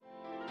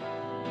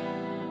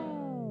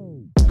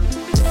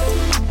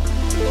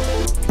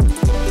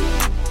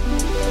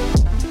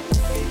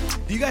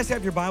guys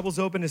have your Bibles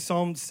open to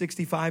Psalm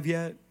 65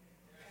 yet?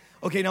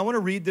 Okay, now I want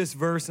to read this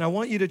verse, and I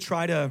want you to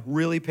try to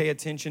really pay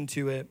attention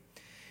to it.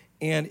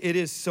 And it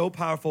is so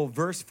powerful.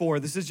 Verse 4,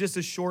 this is just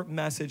a short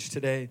message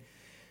today.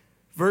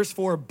 Verse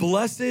 4,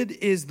 blessed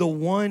is the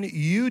one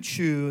you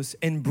choose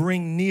and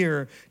bring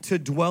near to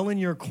dwell in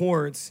your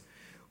courts.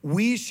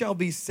 We shall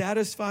be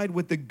satisfied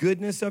with the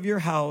goodness of your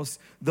house,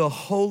 the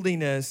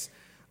holiness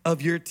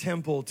of your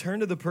temple. Turn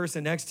to the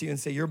person next to you and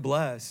say, you're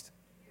blessed.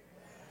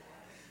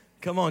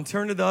 Come on,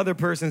 turn to the other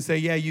person and say,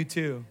 yeah, you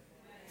too.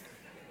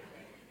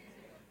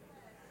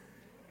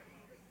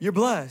 You're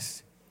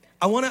blessed.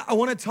 I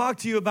want to talk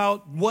to you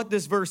about what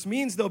this verse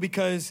means, though,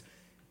 because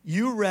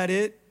you read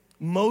it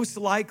most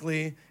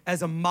likely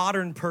as a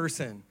modern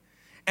person,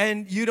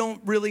 and you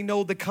don't really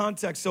know the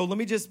context. So let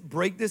me just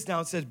break this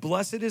down. It says,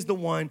 blessed is the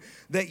one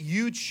that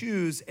you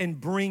choose and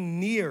bring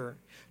near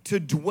to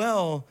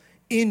dwell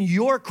in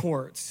your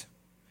courts.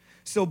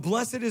 So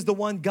blessed is the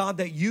one, God,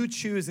 that you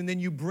choose, and then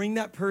you bring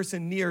that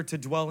person near to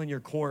dwell in your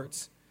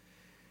courts.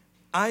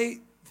 I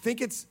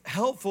think it's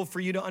helpful for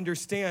you to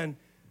understand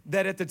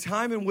that at the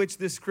time in which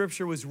this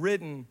scripture was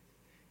written,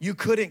 you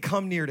couldn't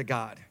come near to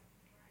God.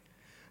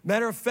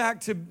 Matter of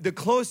fact, the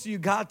closer you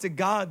got to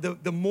God,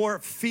 the more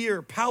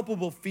fear,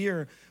 palpable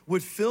fear,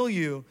 would fill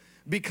you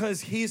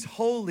because he's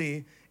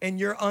holy and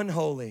you're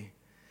unholy.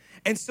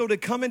 And so to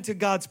come into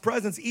God's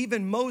presence,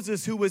 even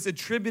Moses, who was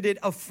attributed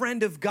a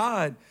friend of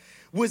God,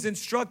 was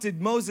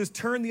instructed, Moses,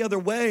 turn the other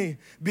way,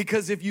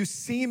 because if you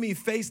see me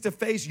face to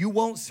face, you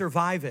won't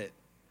survive it.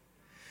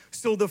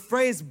 So the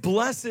phrase,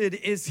 blessed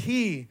is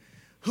he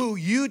who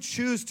you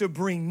choose to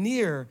bring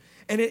near.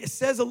 And it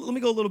says, let me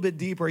go a little bit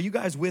deeper. Are you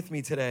guys with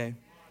me today?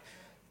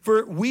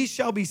 For we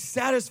shall be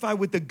satisfied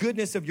with the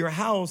goodness of your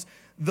house,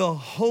 the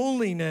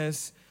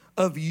holiness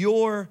of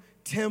your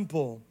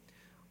temple.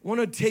 I want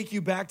to take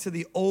you back to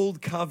the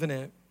old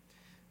covenant.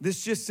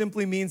 This just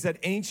simply means that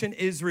ancient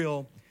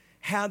Israel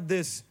had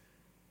this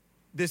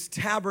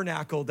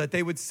tabernacle that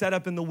they would set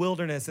up in the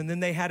wilderness, and then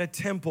they had a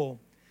temple,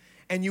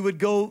 and you would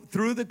go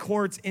through the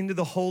courts into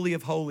the Holy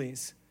of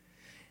Holies.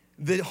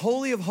 The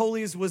Holy of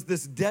Holies was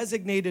this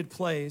designated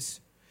place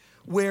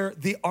where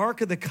the Ark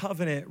of the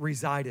Covenant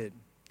resided.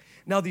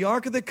 Now, the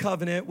Ark of the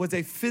Covenant was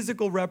a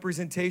physical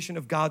representation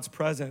of God's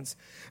presence.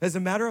 As a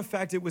matter of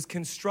fact, it was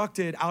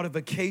constructed out of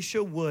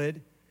acacia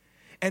wood,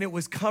 and it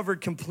was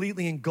covered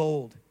completely in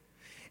gold.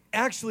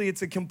 Actually,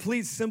 it's a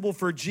complete symbol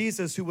for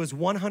Jesus, who was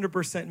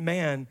 100%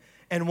 man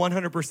and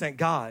 100%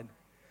 God.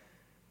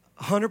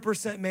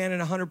 100% man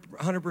and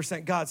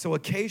 100% God. So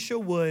acacia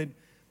wood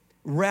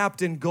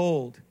wrapped in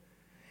gold.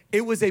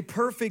 It was a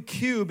perfect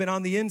cube, and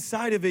on the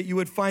inside of it, you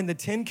would find the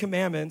 10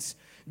 Commandments,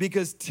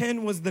 because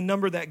 10 was the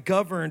number that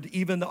governed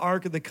even the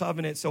Ark of the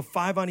Covenant, so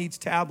 5 on each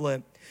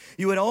tablet.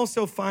 You would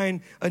also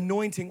find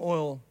anointing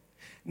oil.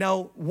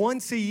 Now,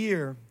 once a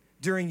year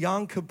during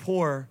Yom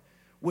Kippur,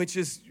 which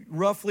is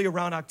roughly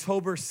around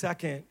October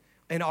 2nd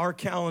in our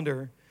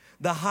calendar,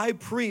 the high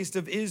priest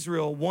of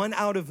Israel, one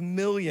out of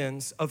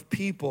millions of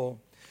people,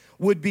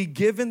 would be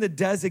given the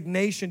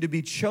designation to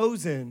be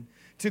chosen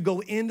to go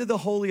into the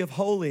Holy of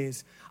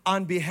Holies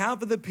on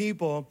behalf of the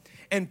people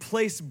and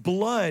place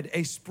blood,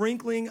 a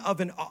sprinkling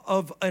of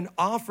an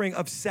offering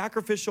of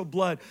sacrificial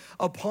blood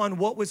upon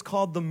what was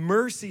called the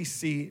mercy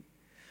seat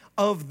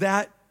of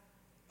that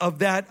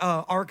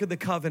Ark of the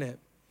Covenant.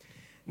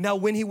 Now,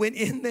 when he went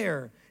in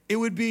there, it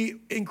would be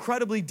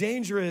incredibly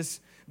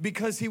dangerous,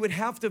 because he would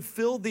have to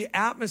fill the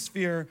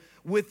atmosphere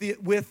with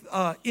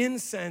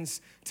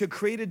incense to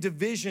create a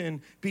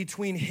division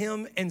between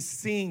him and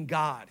seeing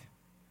God.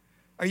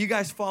 Are you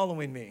guys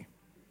following me?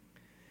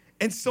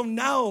 And so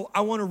now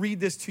I want to read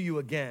this to you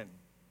again.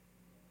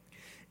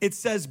 It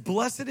says,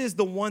 blessed is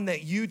the one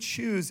that you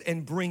choose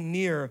and bring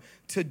near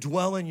to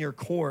dwell in your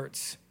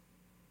courts.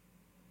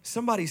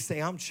 Somebody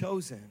say, I'm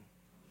chosen.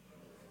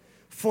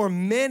 For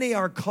many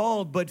are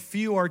called, but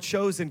few are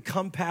chosen.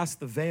 Come past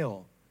the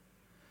veil.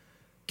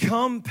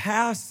 Come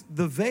past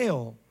the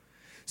veil.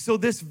 So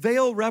this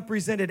veil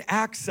represented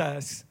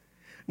access.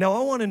 Now,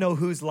 I want to know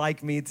who's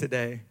like me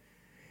today.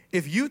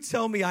 If you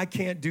tell me I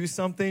can't do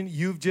something,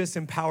 you've just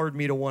empowered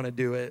me to want to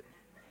do it.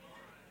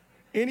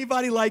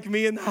 Anybody like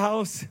me in the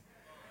house?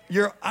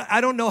 I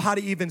don't know how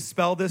to even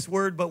spell this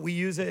word, but we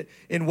use it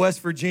in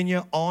West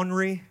Virginia,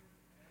 ornery.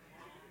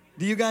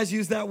 Do you guys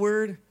use that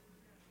word?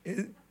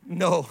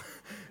 No.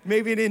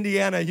 Maybe in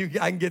Indiana,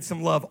 I can get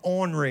some love.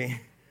 Ornery.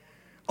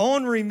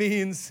 Ornery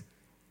means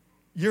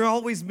you're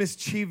always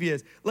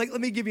mischievous. Like,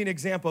 let me give you an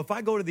example. If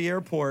I go to the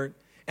airport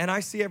and I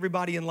see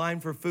everybody in line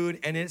for food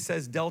and it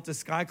says Delta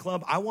Sky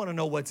Club, I want to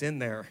know what's in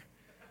there.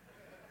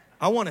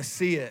 I want to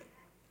see it.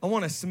 I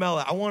want to smell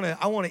it. I want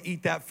to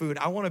eat that food.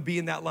 I want to be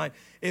in that line.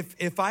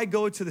 If I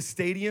go to the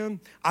stadium,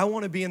 I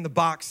want to be in the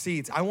box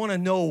seats. I want to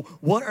know,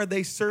 what are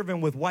they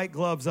serving with white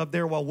gloves up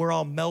there while we're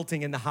all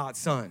melting in the hot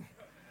sun?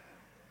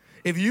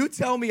 If you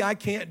tell me I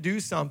can't do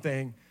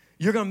something,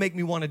 you're going to make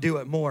me want to do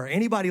it more.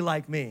 Anybody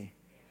like me?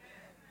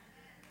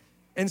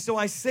 And so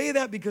I say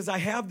that because I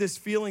have this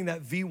feeling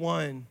that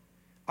V1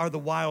 are the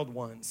wild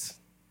ones.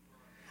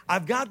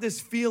 I've got this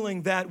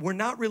feeling that we're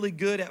not really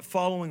good at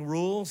following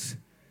rules.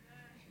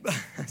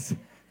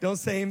 Don't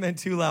say amen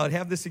too loud.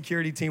 Have the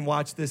security team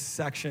watch this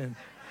section.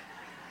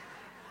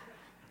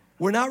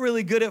 We're not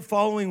really good at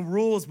following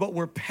rules, but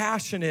we're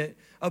passionate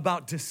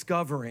about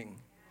discovering.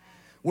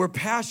 We're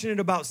passionate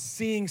about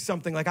seeing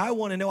something. Like, I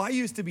want to know. I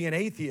used to be an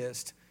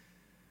atheist.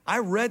 I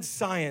read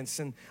science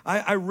and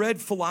I read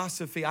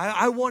philosophy.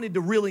 I wanted to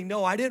really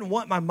know. I didn't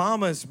want my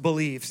mama's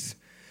beliefs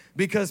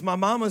because my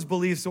mama's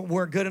beliefs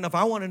weren't good enough.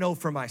 I want to know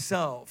for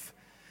myself.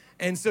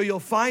 And so you'll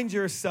find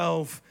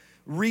yourself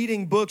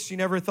reading books you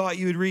never thought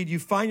you would read. You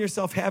find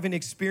yourself having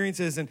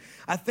experiences. And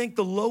I think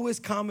the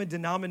lowest common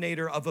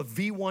denominator of a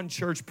V1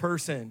 church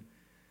person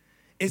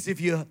is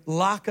if you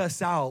lock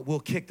us out, we'll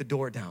kick the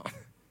door down.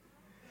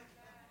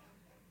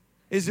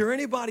 Is there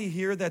anybody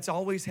here that's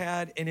always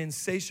had an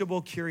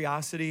insatiable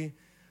curiosity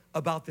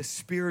about the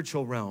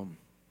spiritual realm?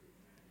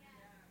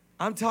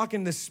 I'm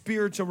talking the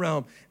spiritual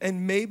realm.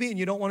 And maybe, and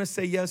you don't want to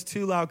say yes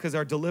too loud because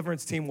our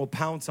deliverance team will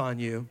pounce on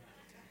you,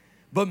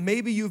 but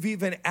maybe you've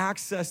even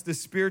accessed the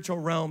spiritual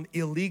realm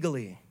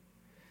illegally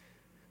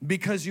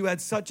because you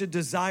had such a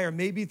desire,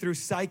 maybe through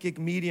psychic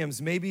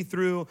mediums, maybe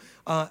through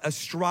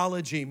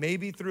astrology,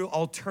 maybe through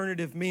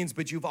alternative means,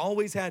 but you've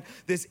always had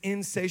this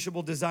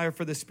insatiable desire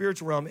for the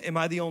spiritual realm. Am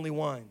I the only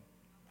one?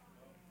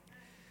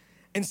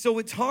 And so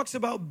it talks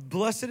about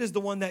blessed is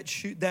the one that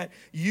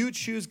you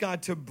choose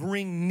God to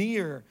bring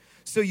near.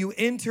 So you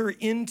enter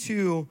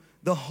into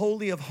the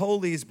Holy of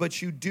Holies,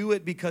 but you do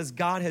it because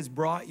God has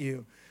brought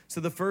you.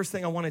 So the first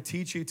thing I want to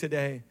teach you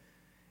today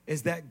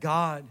is that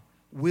God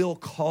will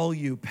call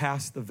you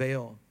past the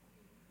veil.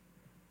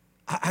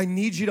 I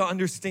need you to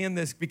understand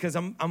this because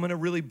I'm going to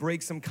really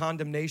break some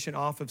condemnation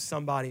off of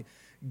somebody.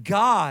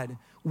 God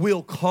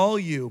will call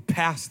you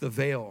past the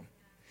veil.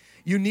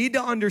 You need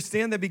to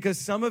understand that because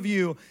some of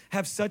you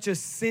have such a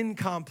sin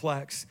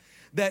complex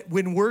that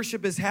when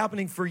worship is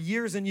happening for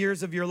years and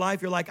years of your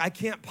life, you're like, I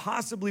can't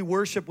possibly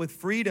worship with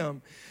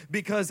freedom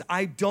because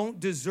I don't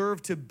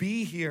deserve to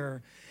be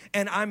here.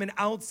 And I'm an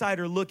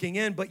outsider looking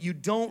in, but you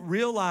don't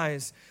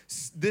realize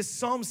this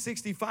Psalm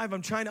 65,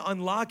 I'm trying to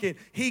unlock it.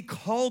 He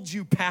called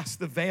you past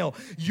the veil.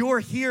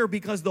 You're here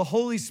because the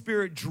Holy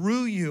Spirit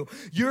drew you.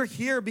 You're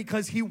here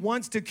because he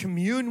wants to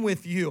commune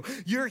with you.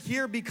 You're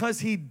here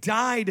because he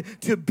died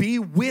to be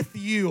with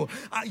you.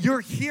 You're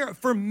here.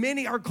 For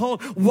many are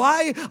called.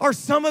 Why are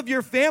some of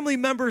your family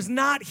members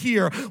not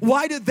here?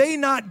 Why do they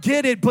not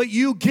get it, but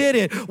you get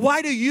it?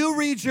 Why do you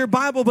read your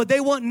Bible, but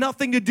they want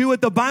nothing to do with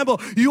the Bible?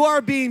 You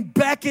are being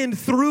beckoned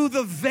through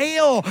the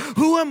veil.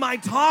 Who am I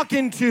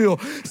talking to?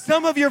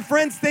 Some of your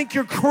friends think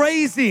you're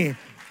crazy.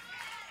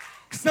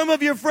 Some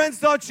of your friends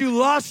thought you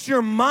lost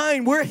your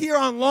mind. We're here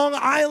on Long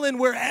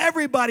Island where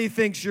everybody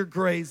thinks you're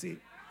crazy.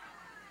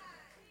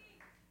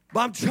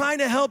 But I'm trying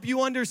to help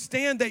you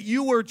understand that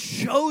you were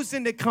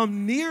chosen to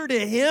come near to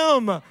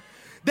him.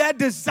 That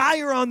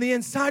desire on the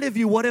inside of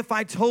you, what if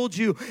I told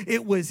you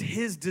it was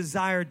his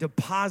desire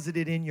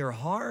deposited in your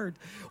heart?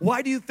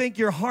 Why do you think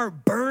your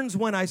heart burns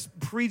when I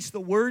preach the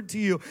word to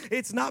you?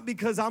 It's not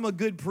because I'm a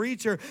good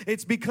preacher.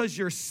 It's because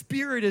your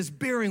spirit is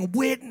bearing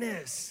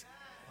witness.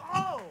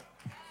 Oh.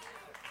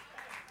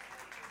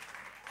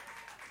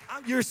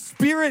 Your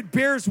spirit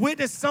bears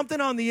witness,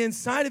 something on the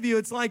inside of you.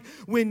 It's like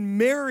when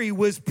Mary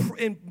was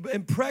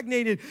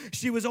impregnated,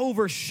 she was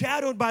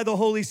overshadowed by the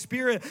Holy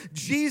Spirit.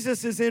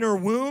 Jesus is in her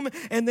womb,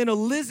 and then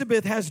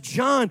Elizabeth has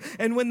John.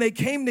 And when they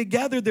came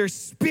together, their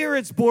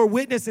spirits bore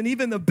witness, and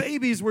even the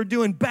babies were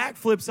doing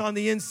backflips on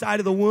the inside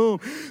of the womb.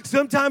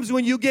 Sometimes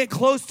when you get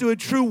close to a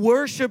true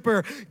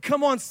worshiper,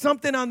 come on,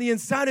 something on the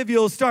inside of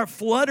you will start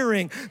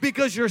fluttering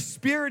because your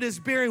spirit is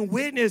bearing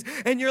witness,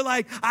 and you're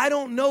like, I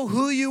don't know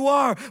who you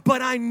are,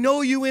 but I know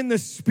you in the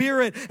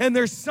spirit, and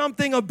there's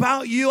something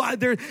about you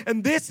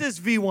and this is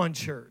V1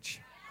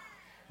 Church.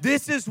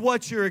 This is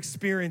what you're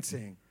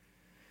experiencing.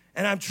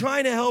 And I'm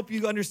trying to help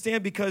you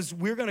understand because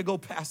we're going to go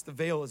past the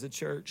veil as a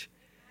church.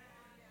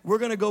 We're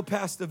going to go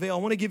past the veil. I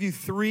want to give you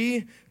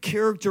 3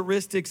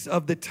 characteristics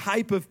of the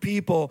type of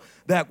people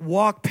that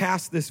walk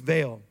past this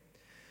veil.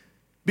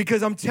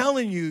 Because I'm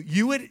telling you,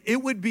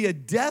 it would be a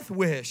death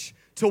wish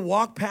to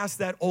walk past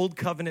that old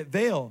covenant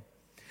veil.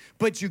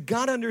 But you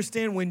got to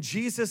understand when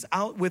Jesus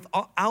with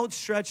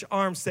outstretched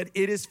arms said,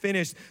 it is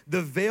finished,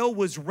 the veil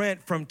was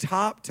rent from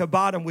top to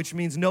bottom, which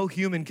means no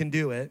human can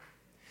do it.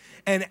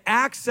 And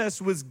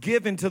access was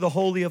given to the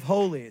Holy of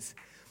Holies.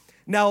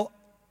 Now,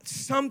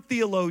 some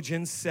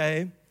theologians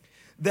say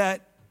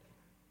that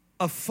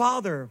a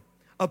father,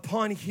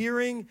 upon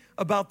hearing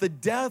about the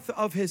death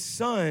of his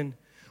son,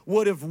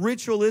 would have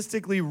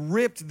ritualistically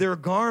ripped their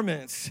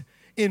garments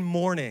in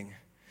mourning.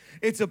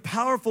 It's a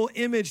powerful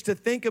image to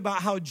think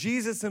about how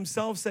Jesus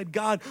himself said,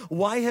 God,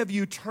 why have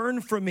you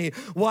turned from me?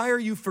 Why are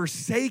you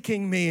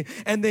forsaking me?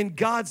 And then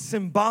God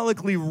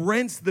symbolically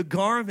rents the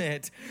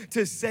garment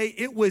to say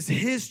it was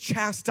his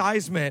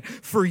chastisement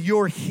for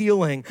your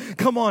healing.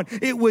 Come on,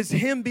 it was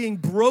him being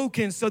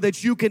broken so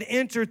that you could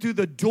enter through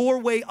the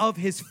doorway of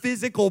his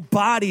physical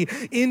body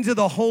into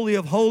the Holy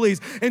of Holies.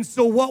 And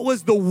so what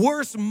was the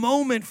worst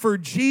moment for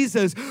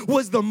Jesus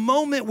was the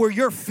moment where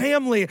your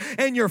family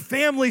and your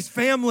family's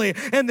family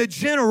and the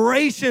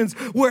generations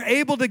were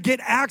able to get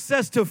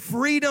access to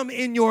freedom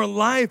in your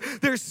life.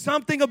 There's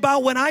something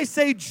about when I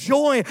say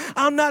joy,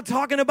 I'm not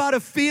talking about a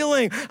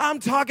feeling. I'm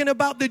talking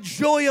about the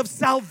joy of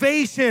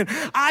salvation.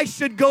 I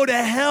should go to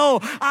hell.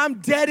 I'm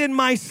dead in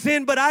my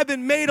sin, but I've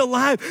been made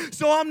alive.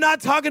 So I'm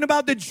not talking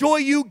about the joy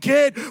you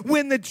get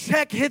when the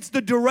check hits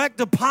the direct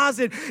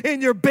deposit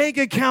in your bank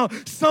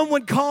account.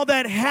 Someone call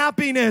that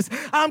happiness.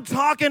 I'm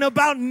talking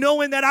about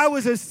knowing that I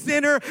was a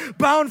sinner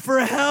bound for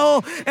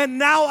hell, and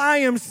now I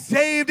am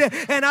saved,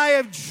 and I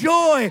have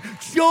joy,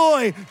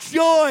 joy,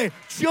 joy,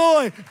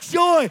 joy,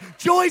 joy.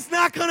 Joy's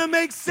not going to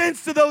make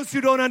sense to those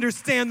who don't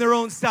understand their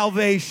own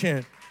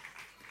salvation.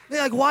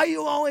 They're like, why are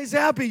you always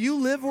happy? You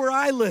live where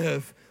I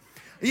live.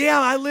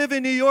 Yeah, I live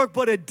in New York,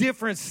 but a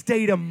different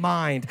state of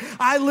mind.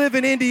 I live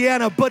in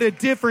Indiana, but a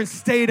different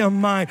state of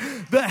mind.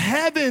 The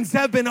heavens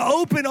have been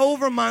opened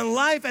over my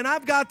life, and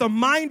I've got the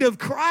mind of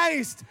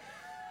Christ.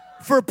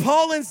 For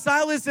Paul and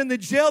Silas in the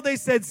jail, they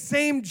said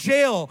same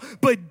jail,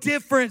 but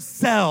different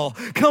cell.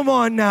 Come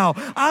on now.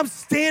 I'm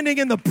standing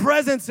in the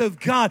presence of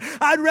God.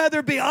 I'd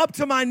rather be up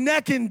to my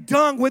neck in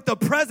dung with the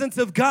presence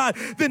of God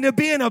than to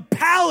be in a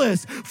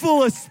palace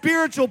full of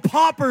spiritual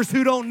paupers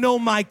who don't know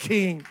my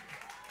King.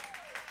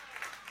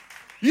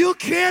 You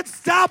can't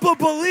stop a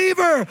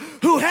believer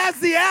who has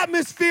the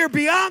atmosphere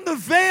beyond the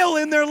veil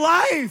in their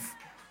life.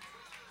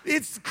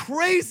 It's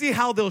crazy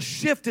how they'll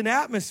shift an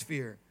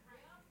atmosphere.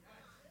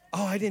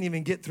 Oh, I didn't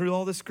even get through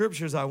all the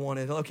scriptures I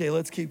wanted. Okay,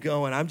 let's keep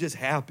going. I'm just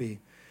happy.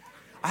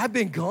 I've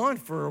been gone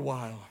for a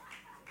while.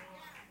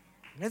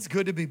 It's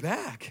good to be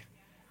back.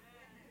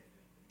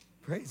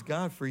 Praise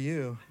God for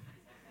you.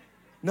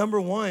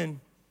 Number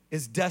one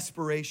is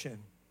desperation.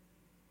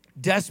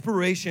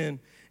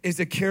 Desperation is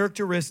a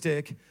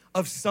characteristic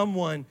of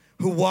someone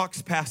who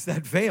walks past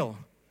that veil.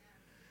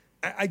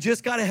 I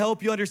just got to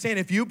help you understand.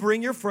 If you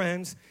bring your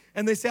friends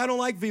and they say, I don't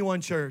like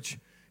V1 Church,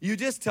 you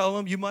just tell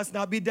them you must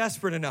not be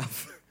desperate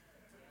enough.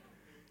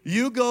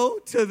 You go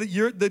to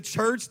the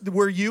church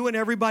where you and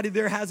everybody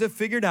there has it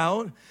figured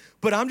out.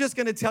 But I'm just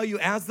going to tell you,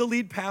 as the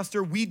lead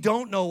pastor, we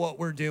don't know what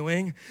we're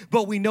doing,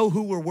 but we know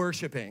who we're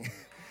worshiping.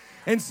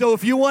 And so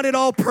if you want it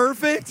all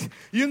perfect,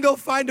 you can go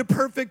find a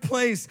perfect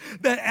place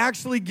that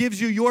actually gives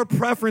you your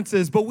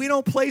preferences. But we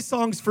don't play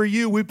songs for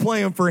you. We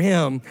play them for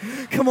him.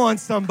 Come on,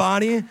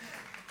 somebody.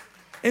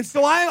 And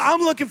so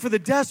I'm looking for the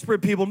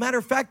desperate people. Matter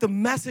of fact, the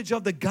message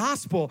of the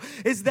gospel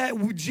is that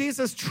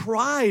Jesus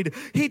tried.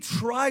 He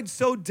tried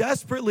so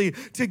desperately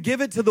to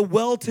give it to the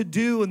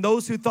well-to-do and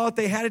those who thought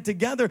they had it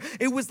together.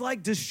 It was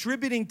like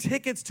distributing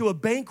tickets to a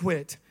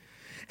banquet.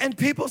 And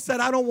people said,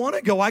 I don't want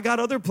to go. I got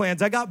other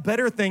plans. I got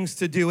better things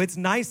to do. It's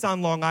nice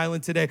on Long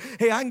Island today.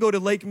 Hey, I can go to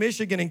Lake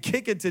Michigan and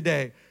kick it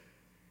today.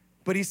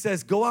 But he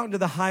says, go out into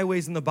the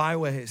highways and the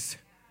byways.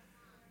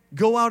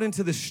 Go out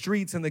into the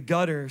streets and the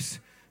gutters,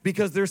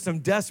 because there's some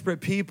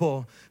desperate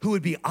people who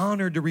would be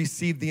honored to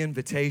receive the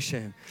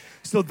invitation.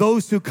 So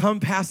those who come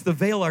past the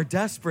veil are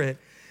desperate.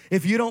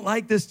 If you don't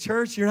like this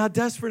church, you're not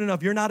desperate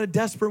enough. You're not a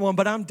desperate one,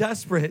 but I'm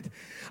desperate.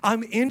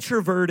 I'm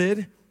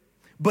introverted,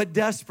 but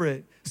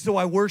desperate, so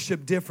I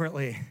worship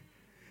differently.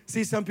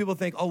 See, some people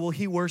think, oh, well,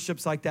 he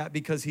worships like that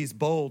because he's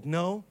bold.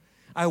 No,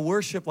 I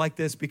worship like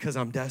this because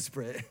I'm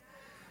desperate.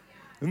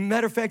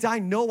 Matter of fact, I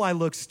know I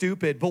look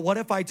stupid, but what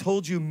if I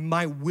told you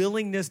my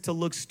willingness to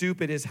look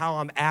stupid is how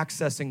I'm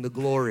accessing the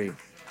glory?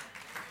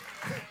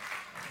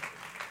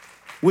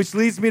 Which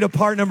leads me to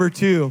part number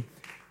 2.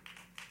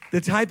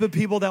 The type of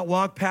people that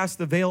walk past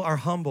the veil are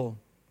humble.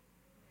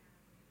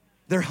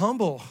 They're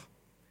humble.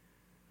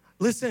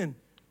 Listen,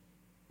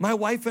 my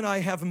wife and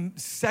I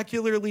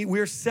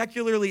we're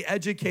secularly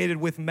educated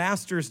with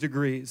master's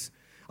degrees.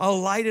 I'll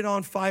light it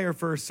on fire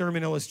for a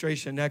sermon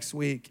illustration next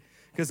week,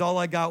 because all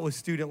I got was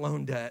student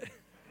loan debt.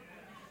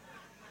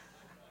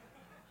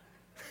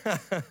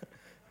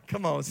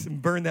 Come on,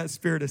 burn that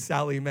spirit of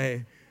Sally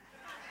Mae.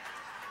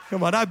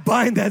 Come on, I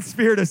bind that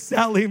spirit of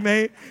Sally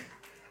Mae.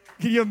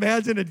 Can you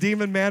imagine a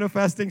demon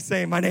manifesting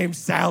saying, my name's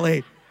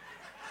Sally?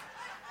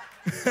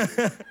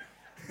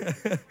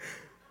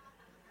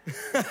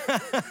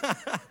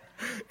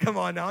 Come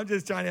on now, I'm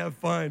just trying to have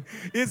fun.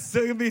 It's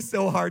going to be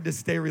so hard to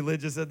stay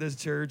religious at this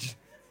church.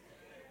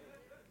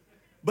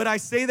 But I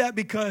say that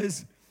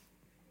because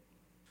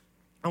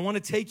I want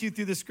to take you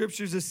through the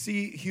scriptures to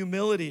see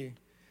humility.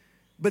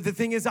 But the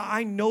thing is,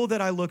 I know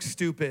that I look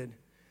stupid.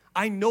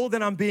 I know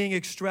that I'm being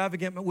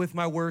extravagant with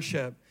my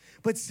worship.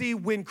 But see,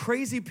 when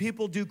crazy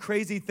people do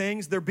crazy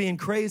things, they're being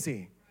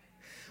crazy.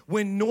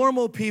 When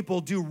normal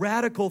people do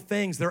radical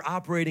things, they're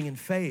operating in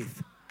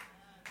faith.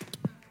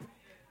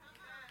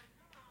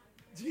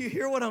 Do you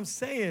hear what I'm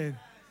saying?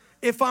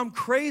 If I'm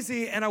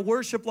crazy and I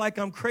worship like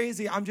I'm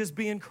crazy, I'm just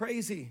being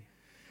crazy.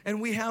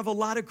 And we have a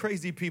lot of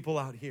crazy people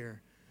out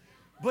here.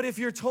 But if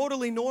you're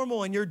totally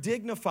normal and you're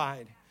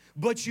dignified,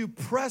 but you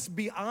press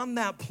beyond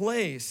that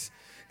place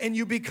and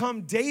you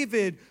become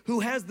David, who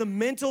has the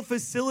mental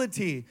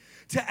facility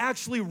to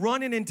actually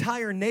run an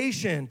entire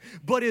nation,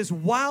 but is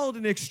wild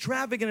and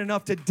extravagant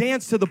enough to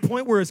dance to the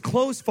point where his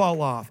clothes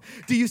fall off.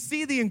 Do you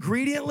see the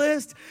ingredient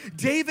list?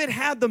 David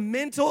had the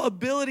mental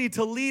ability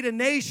to lead a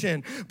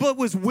nation, but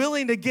was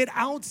willing to get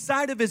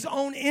outside of his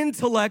own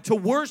intellect to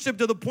worship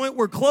to the point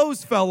where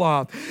clothes fell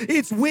off.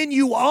 It's when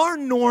you are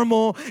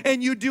normal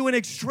and you do an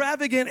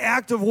extravagant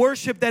act of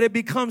worship that it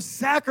becomes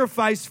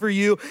sacrifice for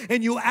you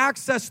and you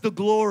access the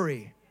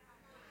glory.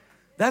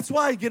 That's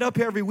why I get up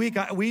here every week.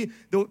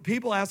 The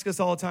people ask us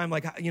all the time,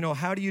 like,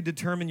 how do you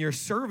determine your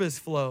service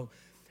flow?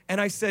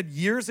 And I said,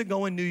 years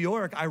ago in New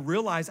York, I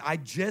realized I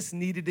just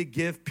needed to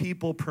give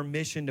people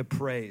permission to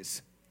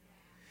praise.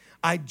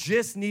 I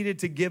just needed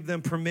to give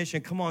them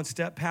permission. Come on,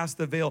 step past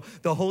the veil.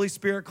 The Holy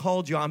Spirit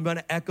called you. I'm going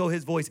to echo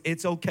his voice.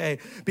 It's okay,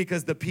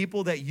 because the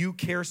people that you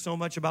care so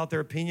much about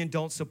their opinion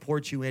don't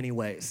support you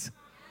anyways.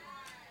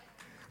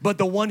 But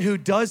the one who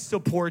does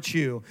support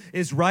you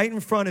is right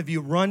in front of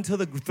you. Run to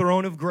the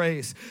throne of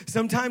grace.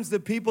 Sometimes the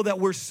people that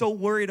we're so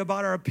worried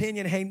about our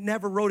opinion,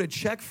 never wrote a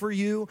check for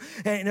you,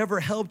 and never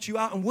helped you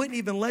out, and wouldn't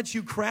even let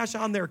you crash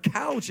on their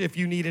couch if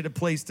you needed a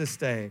place to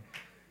stay.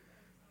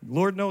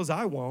 Lord knows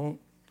I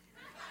won't.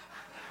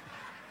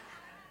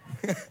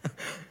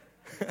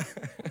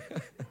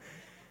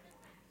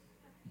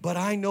 But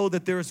I know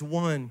that there's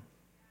one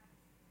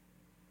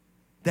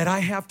that I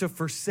have to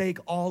forsake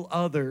all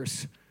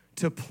others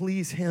to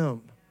please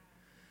him.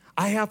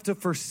 I have to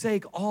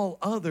forsake all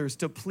others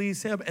to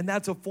please him. And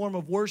that's a form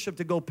of worship,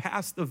 to go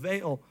past the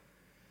veil.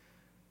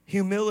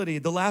 Humility,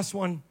 the last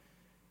one.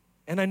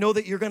 And I know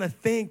that you're going to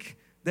think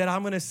that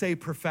I'm going to say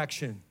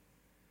perfection.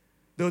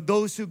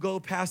 Those who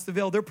go past the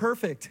veil, they're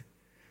perfect.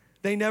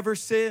 They never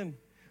sin.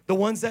 The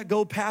ones that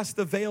go past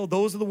the veil,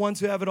 those are the ones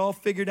who have it all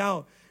figured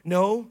out.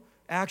 No,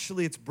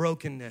 actually, it's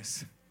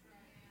brokenness.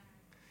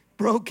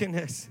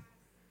 Brokenness.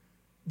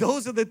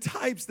 Those are the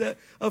types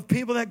of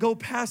people that go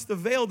past the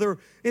veil.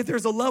 If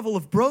there's a level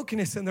of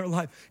brokenness in their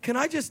life. Can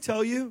I just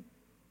tell you,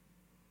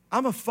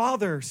 I'm a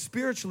father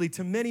spiritually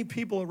to many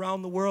people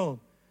around the world.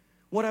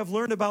 What I've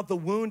learned about the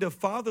wound of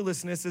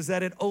fatherlessness is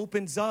that it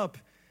opens up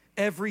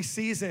every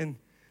season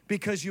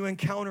because you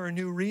encounter a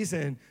new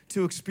reason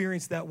to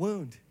experience that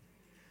wound.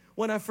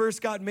 When I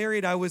first got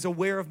married, I was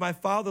aware of my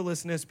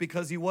fatherlessness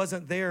because he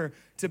wasn't there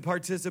to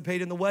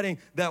participate in the wedding.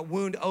 That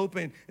wound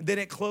opened, then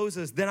it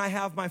closes. Then I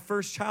have my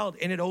first child,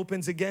 and it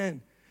opens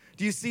again.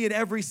 Do you see, in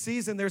every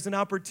season, there's an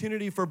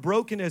opportunity for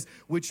brokenness,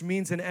 which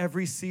means in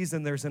every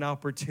season, there's an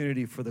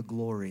opportunity for the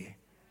glory.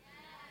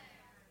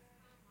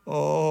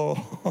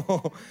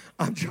 Oh,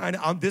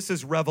 this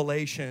is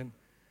revelation.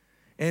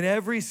 In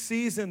every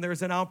season,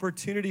 there's an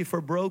opportunity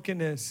for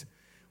brokenness,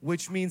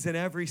 which means in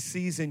every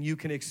season you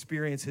can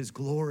experience his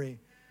glory.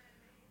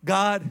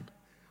 God,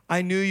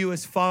 I knew you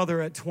as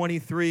Father at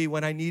 23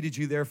 when I needed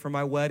you there for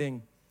my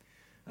wedding.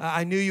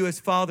 I knew you as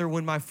Father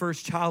when my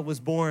first child was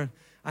born.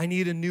 I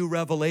need a new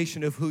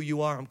revelation of who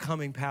you are. I'm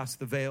coming past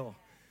the veil.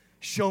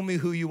 Show me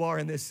who you are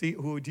in this seat.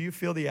 Do you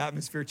feel the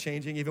atmosphere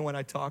changing even when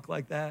I talk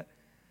like that?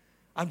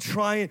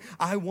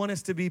 I want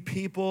us to be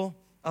people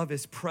of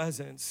his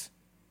presence.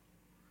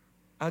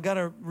 I got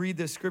to read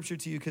this scripture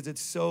to you because it's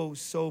so,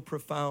 so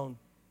profound.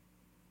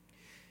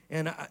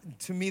 And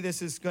to me,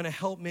 this is going to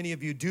help many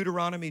of you.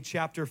 Deuteronomy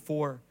chapter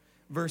 4,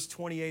 verse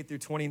 28 through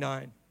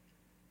 29.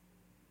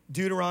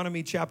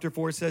 Deuteronomy chapter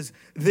 4 says,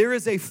 "There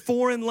is a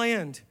foreign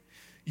land.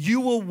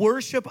 You will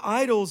worship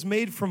idols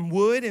made from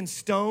wood and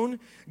stone,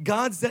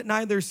 gods that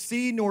neither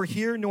see nor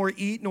hear nor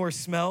eat nor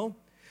smell.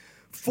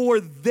 For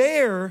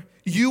there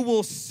you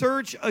will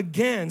search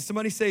again."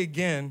 Somebody say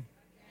again.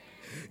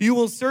 "You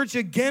will search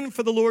again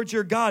for the Lord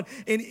your God.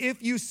 And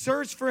if you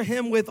search for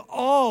him with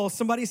all,"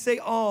 somebody say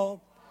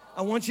all.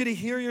 I want you to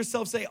hear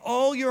yourself say,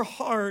 "all your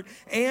heart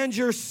and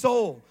your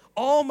soul."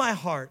 All my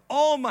heart,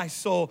 all my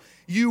soul.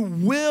 You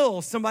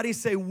will, somebody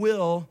say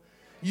will,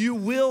 you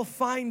will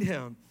find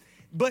him.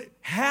 But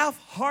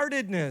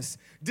half-heartedness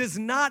does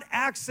not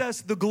access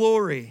the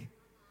glory.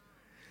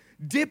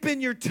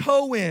 Dipping your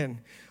toe in,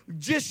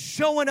 just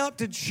showing up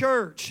to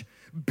church,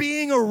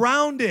 being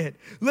around it.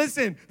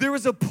 Listen, there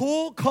was a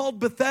pool called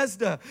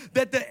Bethesda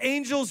that the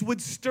angels would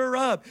stir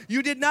up.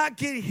 You did not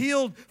get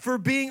healed for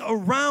being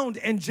around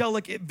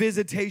angelic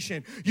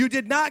visitation. You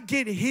did not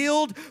get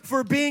healed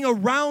for being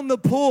around the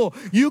pool.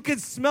 You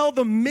could smell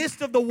the mist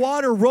of the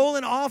water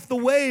rolling off the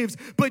waves,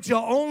 but you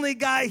only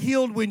got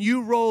healed when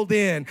you rolled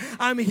in.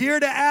 I'm here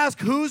to ask,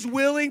 who's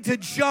willing to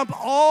jump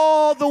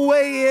all the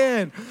way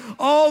in?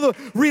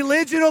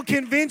 Religion will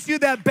convince you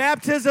that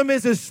baptism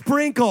is a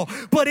sprinkle,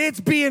 but it's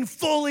being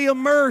fully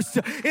immersed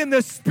in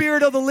the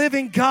Spirit of the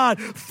living God,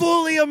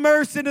 fully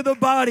immersed into the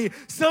body.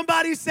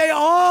 Somebody say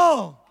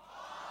all.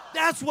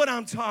 That's what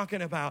I'm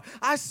talking about.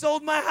 I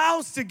sold my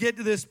house to get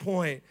to this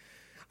point.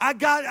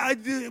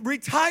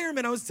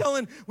 retirement. I was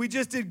telling, we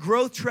just did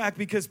Growth Track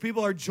because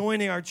people are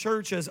joining our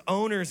church as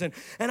owners. And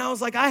I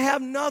was like, I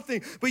have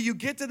nothing. But you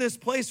get to this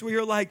place where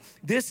you're like,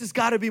 this has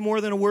got to be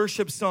more than a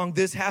worship song.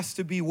 This has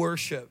to be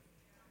worship.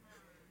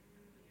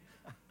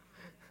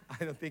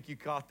 I don't think you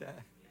caught that.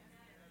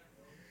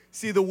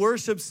 See, the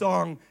worship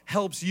song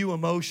helps you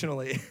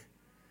emotionally.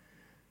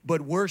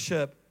 But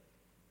worship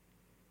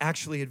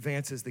actually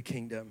advances the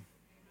kingdom.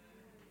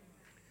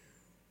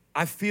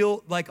 I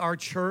feel like our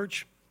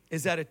church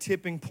is at a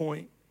tipping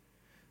point.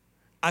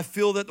 I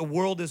feel that the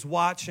world is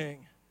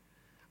watching.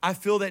 I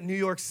feel that New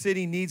York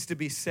City needs to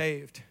be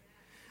saved.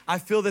 I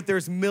feel that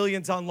there's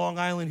millions on Long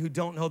Island who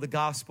don't know the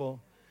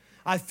gospel.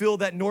 I feel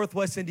that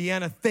Northwest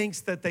Indiana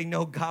thinks that they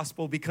know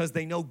gospel because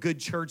they know good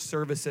church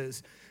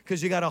services,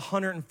 because you got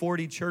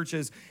 140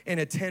 churches in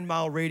a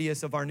 10-mile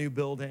radius of our new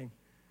building.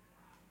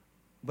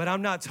 But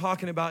I'm not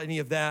talking about any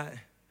of that.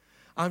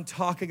 I'm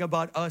talking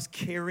about us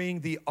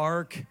carrying the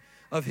ark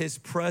of his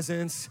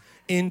presence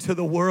into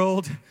the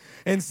world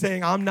and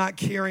saying, I'm not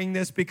carrying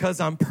this because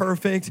I'm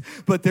perfect,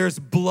 but there's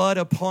blood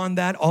upon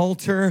that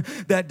altar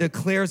that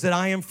declares that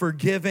I am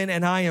forgiven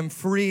and I am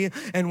free.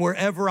 And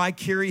wherever I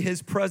carry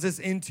his presence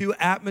into,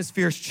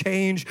 atmospheres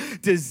change,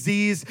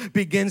 disease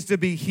begins to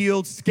be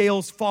healed,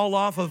 scales fall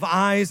off of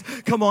eyes,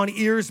 come on,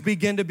 ears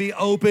begin to be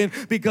open,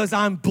 because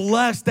I'm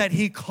blessed that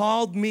he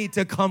called me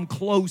to come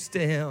close to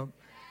him.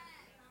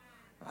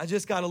 I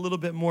just got a little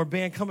bit more.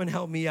 Band, come and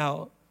help me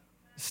out.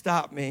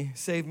 Stop me.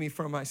 Save me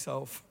from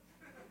myself.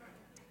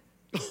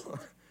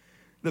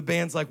 The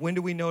band's like, when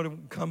do we know to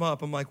come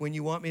up? I'm like, when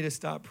you want me to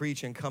stop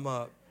preaching, come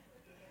up.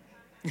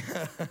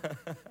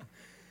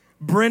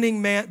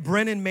 Brennan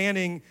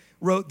Manning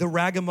wrote The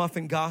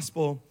Ragamuffin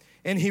Gospel,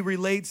 and he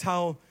relates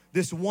how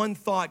this one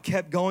thought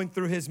kept going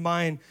through his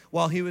mind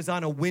while he was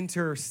on a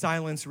winter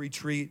silence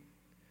retreat.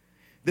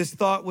 This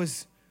thought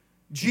was,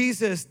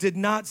 Jesus did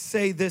not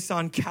say this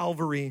on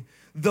Calvary,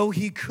 though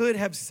he could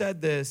have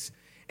said this.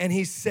 And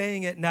he's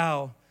saying it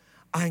now.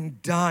 I'm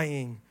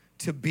dying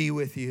to be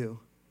with you.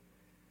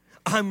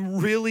 I'm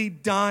really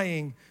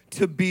dying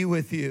to be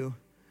with you.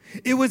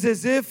 It was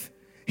as if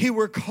he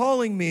were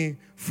calling me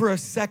for a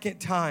second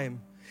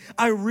time.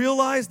 I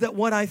realized that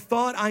what I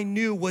thought I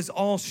knew was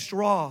all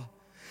straw.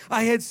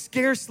 I had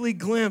scarcely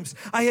glimpsed.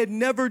 I had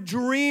never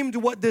dreamed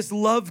what this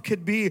love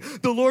could be.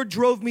 The Lord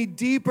drove me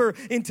deeper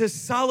into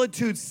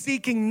solitude,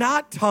 seeking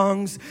not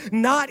tongues,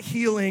 not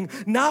healing,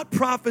 not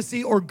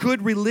prophecy or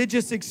good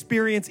religious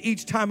experience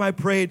each time I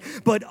prayed,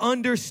 but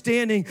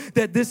understanding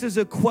that this is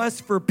a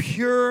quest for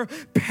pure,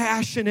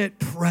 passionate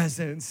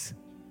presence.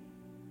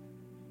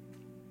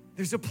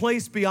 There's a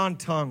place beyond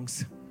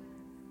tongues.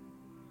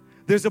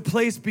 There's a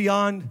place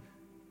beyond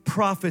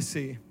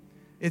prophecy.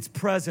 It's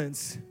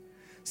presence.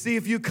 See,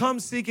 if you come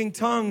seeking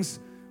tongues,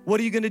 what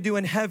are you going to do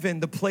in heaven,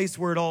 the place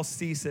where it all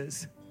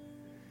ceases?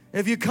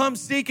 If you come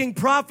seeking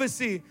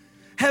prophecy,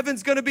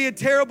 heaven's going to be a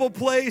terrible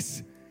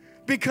place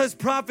because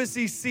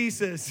prophecy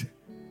ceases.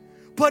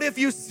 But if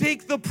you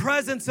seek the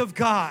presence of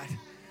God,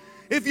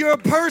 if you're a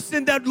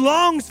person that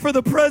longs for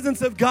the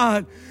presence of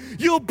God,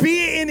 you'll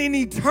be in an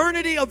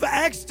eternity of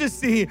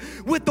ecstasy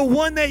with the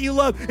one that you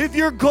love. If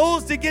your goal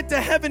is to get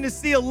to heaven to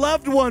see a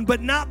loved one,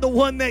 but not the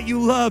one that you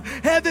love,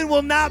 heaven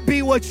will not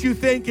be what you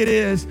think it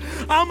is.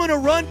 I'm going to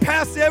run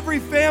past every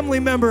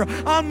family member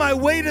on my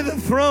way to the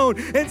throne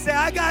and say,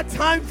 I got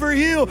time for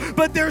you,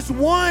 but there's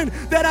one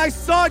that I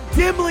saw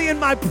dimly in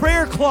my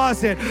prayer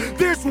closet.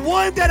 There's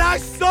one that I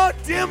saw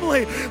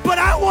dimly, but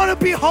I want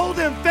to behold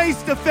him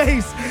face to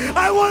face.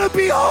 I want to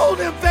behold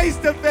him face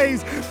to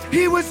face.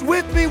 He was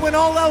with me when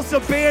all else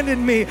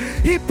abandoned me.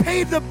 He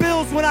paid the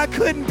bills when I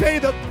couldn't pay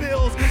the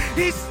bills.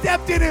 He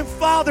stepped in and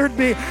fathered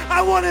me.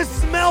 I want to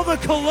smell the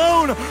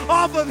cologne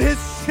off of his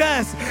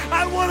chest.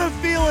 I want to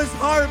feel his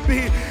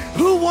heartbeat.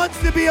 Who wants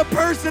to be a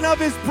person of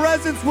his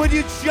presence? Would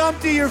you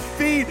jump to your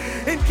feet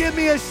and give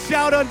me a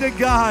shout unto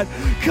God?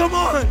 Come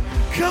on,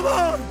 come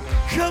on,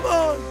 come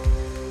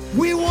on.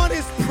 We want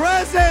his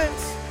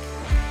presence.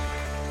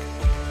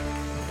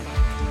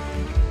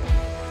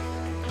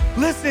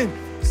 Listen,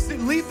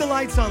 leave the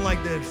lights on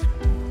like this.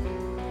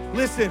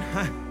 Listen,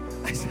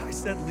 I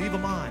said leave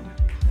them on.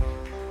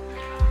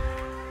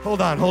 Hold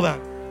on.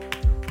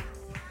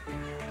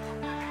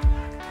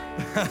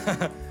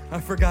 I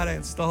forgot I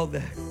installed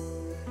that.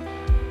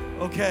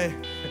 Okay.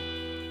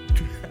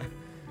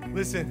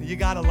 Listen, you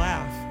gotta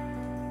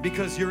laugh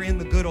because you're in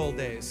the good old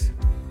days.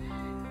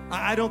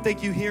 I don't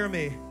think you hear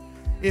me.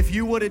 If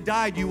you would have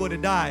died, you would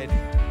have died.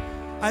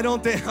 I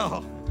don't think,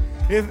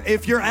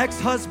 if your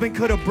ex-husband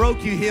could have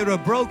broke you, he would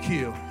have broke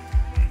you.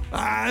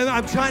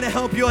 I'm trying to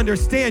help you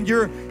understand.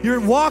 You're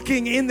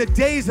walking in the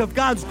days of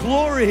God's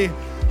glory.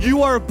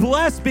 You are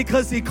blessed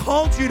because he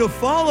called you to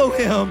follow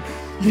him.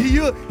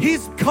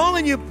 He's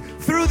calling you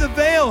through the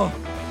veil.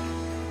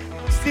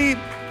 See,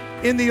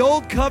 in the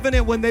old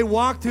covenant, when they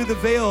walked through the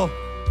veil,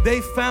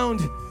 they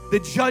found the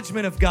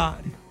judgment of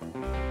God.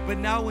 But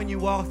now when you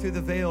walk through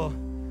the veil,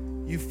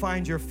 you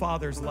find your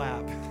Father's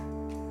lap.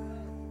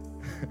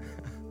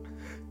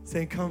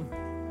 Saying, come.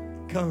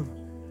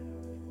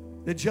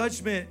 The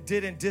judgment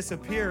didn't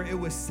disappear. It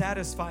was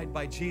satisfied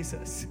by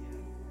Jesus.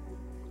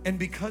 And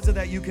because of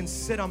that, you can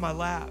sit on my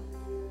lap.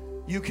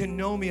 You can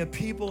know me, a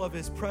people of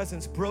his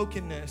presence.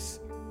 Brokenness.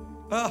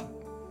 My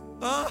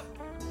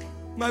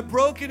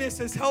brokenness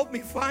has helped me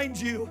find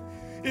you.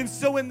 And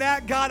so in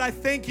that, God, I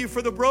thank you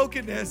for the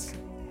brokenness.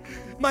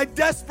 My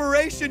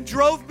desperation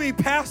drove me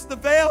past the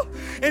veil.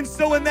 And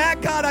so in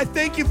that, God, I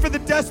thank you for the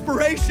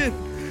desperation.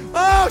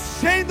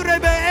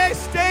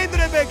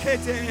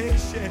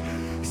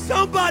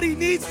 Somebody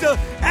needs to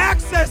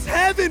access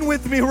heaven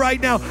with me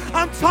right now.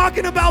 I'm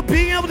talking about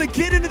being able to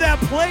get into that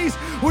place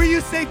where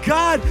you say,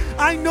 God,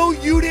 I know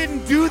you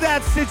didn't do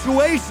that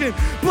situation,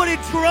 but it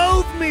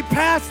drove me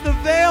past the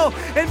veil.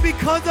 And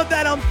because of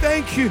that, I'm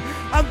thankful.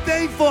 I'm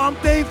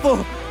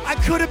thankful. I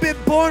could have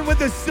been born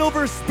with a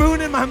silver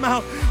spoon in my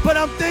mouth, but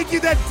I'm thanking you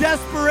that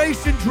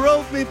desperation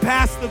drove me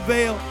past the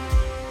veil.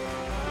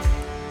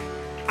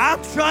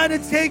 I'm trying to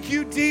take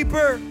you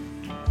deeper.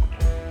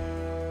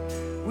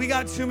 We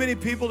got too many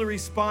people to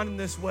respond in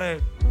this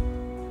way.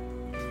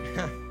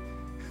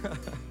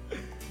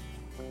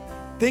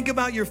 Think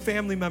about your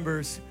family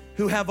members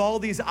who have all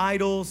these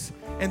idols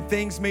and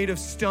things made of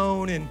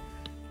stone and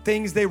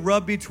things they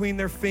rub between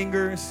their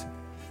fingers,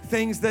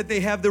 things that they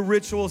have, the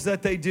rituals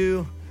that they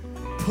do.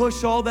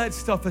 Push all that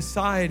stuff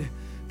aside,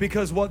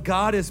 because what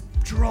God is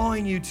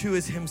drawing you to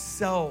is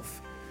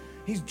himself.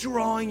 He's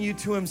drawing you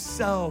to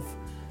himself.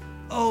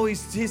 Oh,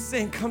 he's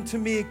saying, come to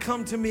me,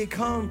 come to me,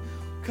 come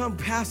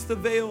past the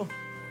veil.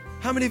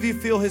 How many of you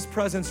feel his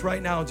presence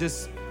right now? Do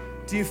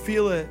you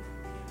feel it?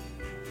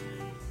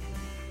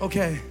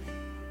 Okay.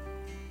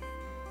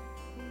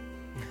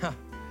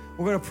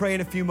 We're going to pray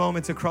in a few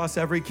moments across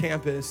every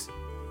campus.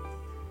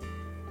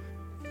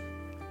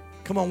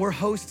 Come on, we're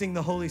hosting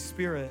the Holy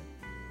Spirit.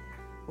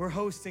 We're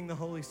hosting the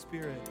Holy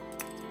Spirit.